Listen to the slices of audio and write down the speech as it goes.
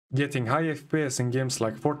Getting high FPS in games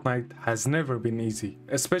like Fortnite has never been easy,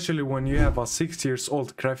 especially when you have a 6 years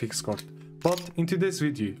old graphics card. But in today's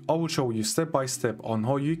video, I will show you step by step on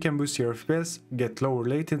how you can boost your FPS, get lower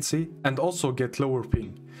latency, and also get lower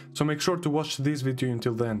ping. So make sure to watch this video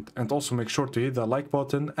until the end, and also make sure to hit the like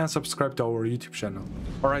button and subscribe to our YouTube channel.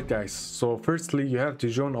 Alright guys, so firstly you have to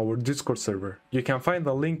join our Discord server. You can find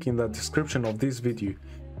the link in the description of this video.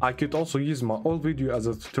 I could also use my old video as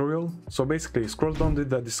a tutorial, so basically scroll down to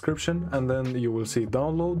the description and then you will see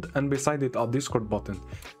download and beside it a Discord button.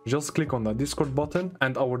 Just click on the Discord button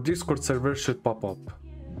and our Discord server should pop up.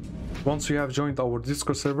 Once you have joined our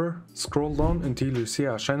Discord server, scroll down until you see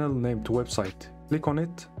a channel named website. Click on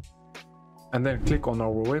it and then click on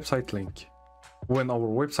our website link. When our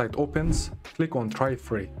website opens, click on try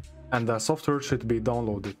free and the software should be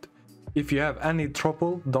downloaded. If you have any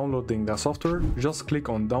trouble downloading the software, just click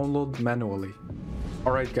on download manually.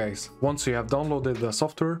 Alright guys, once you have downloaded the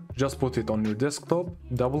software, just put it on your desktop,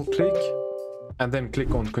 double click, and then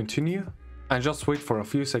click on continue, and just wait for a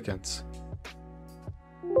few seconds.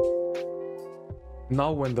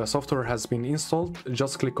 Now when the software has been installed,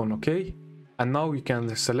 just click on OK, and now you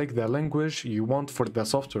can select the language you want for the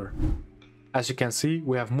software. As you can see,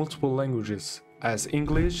 we have multiple languages, as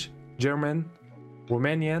English, German,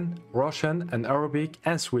 Romanian, Russian, and Arabic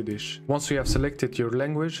and Swedish. Once you have selected your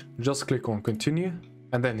language, just click on continue,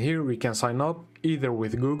 and then here we can sign up either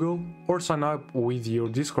with Google or sign up with your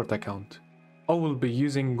Discord account. I will be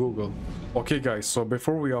using Google. Okay guys, so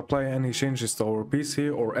before we apply any changes to our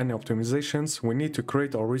PC or any optimizations, we need to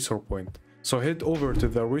create a resource point. So head over to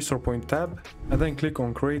the resource point tab and then click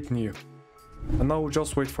on create new. And now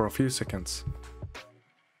just wait for a few seconds.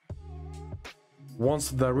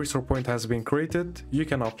 Once the resource point has been created, you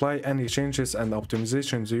can apply any changes and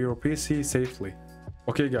optimizations to your PC safely.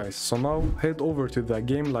 Okay guys, so now head over to the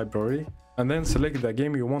game library and then select the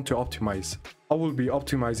game you want to optimize. I will be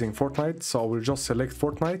optimizing Fortnite, so I will just select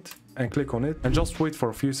Fortnite and click on it and just wait for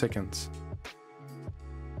a few seconds.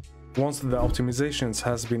 Once the optimizations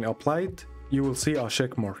has been applied, you will see a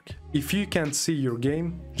check mark. If you can't see your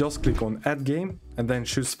game, just click on add game and then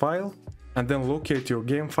choose file and then locate your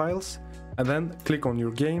game files. And then click on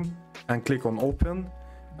your game and click on open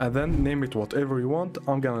and then name it whatever you want.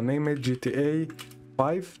 I'm gonna name it GTA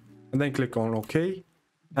 5 and then click on OK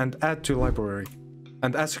and add to library.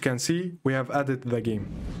 And as you can see, we have added the game.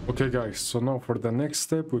 Okay guys, so now for the next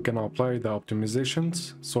step we can apply the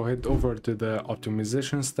optimizations. So head over to the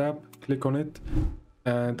optimizations tab, click on it,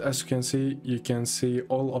 and as you can see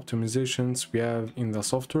all optimizations we have in the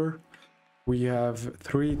software. We have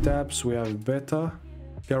 3 tabs. We have beta,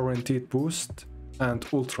 guaranteed boost, and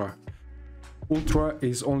ultra. Ultra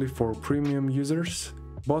is only for premium users,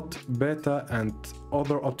 but beta and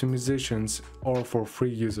other optimizations are for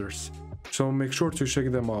free users, so make sure to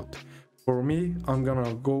check them out. For me, I'm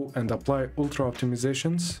gonna go and apply ultra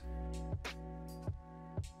optimizations.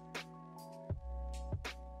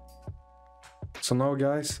 So now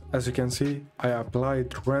guys, as you can see, I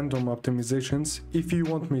applied random optimizations. If you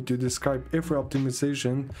want me to describe every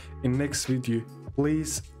optimization in next video,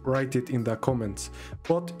 please write it in the comments,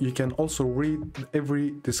 but you can also read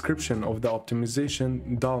every description of the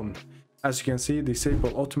optimization down. As you can see,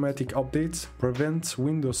 disable automatic updates prevents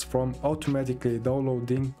Windows from automatically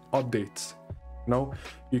downloading updates. Now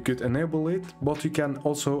you could enable it, but you can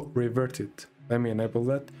also revert it. Let me enable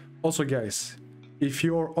that. Also guys, if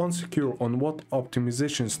you are unsecure on what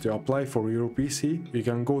optimizations to apply for your PC, you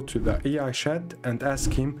can go to the AI chat and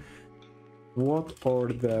ask him what are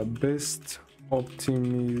the best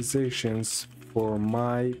optimizations for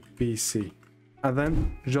my PC, and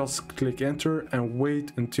then just click enter and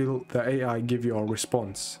wait until the AI give you a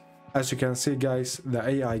response. As you can see guys, the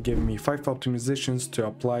AI gave me 5 optimizations to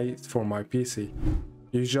apply for my PC.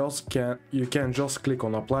 You can just click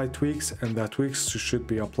on apply tweaks and the tweaks should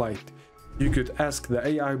be applied. You could ask the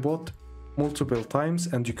AI bot multiple times,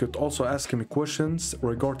 and you could also ask him questions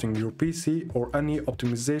regarding your PC or any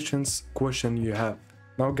optimizations question you have.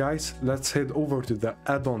 Now guys, let's head over to the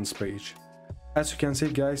add-ons page. As you can see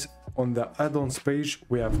guys, on the add-ons page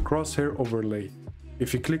we have Crosshair Overlay.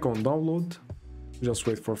 If you click on download, just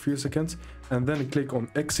wait for a few seconds and then click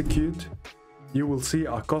on execute, you will see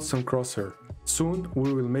a custom crosshair. Soon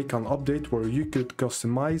we will make an update where you could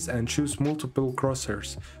customize and choose multiple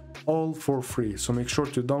crosshairs, all for free, so make sure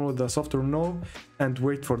to download the software now and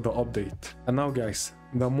wait for the update. And now guys,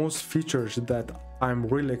 the most features that I'm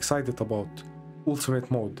really excited about. Ultimate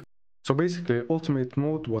mode. So basically ultimate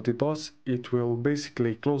mode, what it does, it will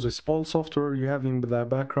basically closes all software you have in the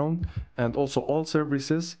background and also all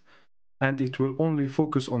services, and it will only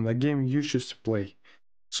focus on the game you choose to play.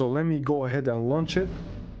 So let me go ahead and launch it.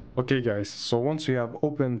 Okay guys, so once you have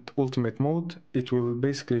opened Ultimate Mode, it will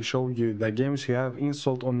basically show you the games you have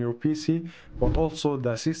installed on your PC, but also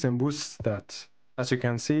the System Boost stats. As you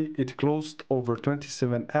can see, it closed over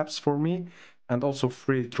 27 apps for me, and also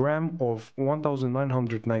freed RAM of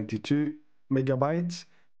 1992 megabytes,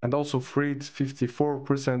 and also freed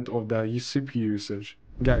 54% of the CPU usage.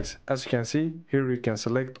 Guys, as you can see, here you can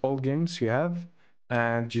select all games you have,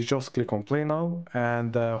 and you just click on play now,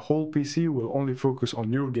 and the whole PC will only focus on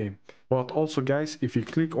your game. But also guys, if you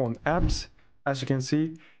click on apps, as you can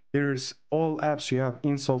see, here's all apps you have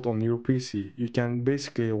installed on your PC. You can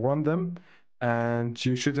basically run them and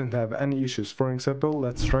you shouldn't have any issues. For example,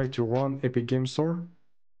 let's try to run Epic Game Store,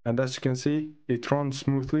 and as you can see, it runs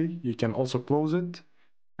smoothly. You can also close it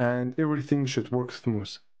and everything should work smooth.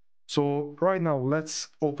 So right now let's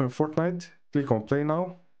open Fortnite, click on play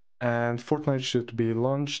now, and Fortnite should be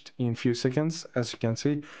launched in few seconds, as you can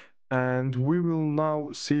see, and we will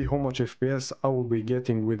now see how much FPS I will be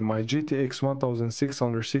getting with my GTX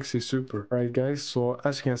 1660 Super. Right guys, so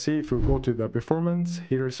as you can see, if we go to the performance,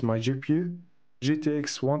 here is my GPU,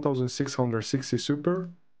 GTX 1660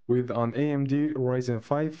 Super with an AMD Ryzen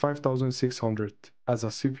 5 5600 as a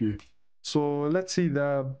CPU. So let's see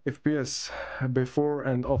the FPS before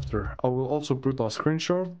and after. I will also put a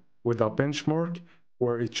screenshot with a benchmark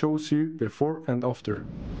where it shows you before and after.